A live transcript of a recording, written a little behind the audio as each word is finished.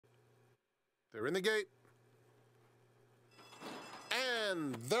They're in the gate.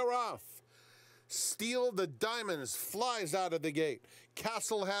 And they're off. Steal the Diamonds flies out of the gate.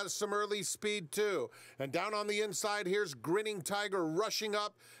 Castle has some early speed too. And down on the inside, here's Grinning Tiger rushing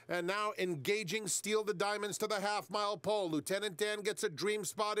up and now engaging Steal the Diamonds to the half-mile pole. Lieutenant Dan gets a dream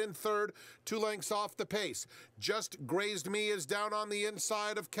spot in third, 2 lengths off the pace. Just Grazed Me is down on the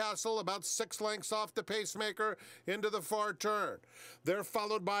inside of Castle, about 6 lengths off the pacemaker into the far turn. They're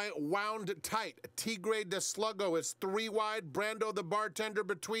followed by Wound Tight. T-Grade de Sluggo is 3 wide. Brando the Bartender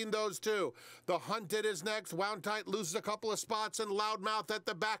between those two. The Hunted is next. Wound Tight loses a couple of spots, and Loudmouth at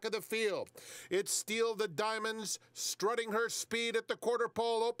the back of the field. It's Steal the Diamonds strutting her speed at the quarter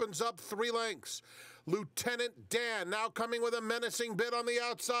pole, opens up 3 lengths. Lieutenant Dan now coming with a menacing bid on the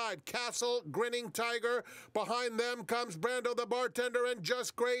outside. Castle, Grinning Tiger. Behind them comes Brando the Bartender and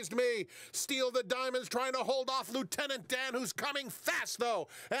Just Grazed Me. Steal the Diamonds trying to hold off Lieutenant Dan, who's coming fast though.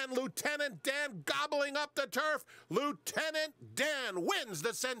 And Lieutenant Dan gobbling up the turf. Lieutenant Dan wins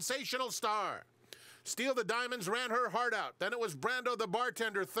the Sensational Star. Steal the Diamonds ran her heart out. Then it was Brando the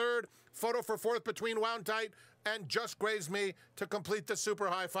Bartender third. Photo for fourth between Wound Tight and Just Grazed Me to complete the Super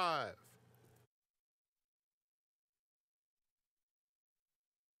High Five.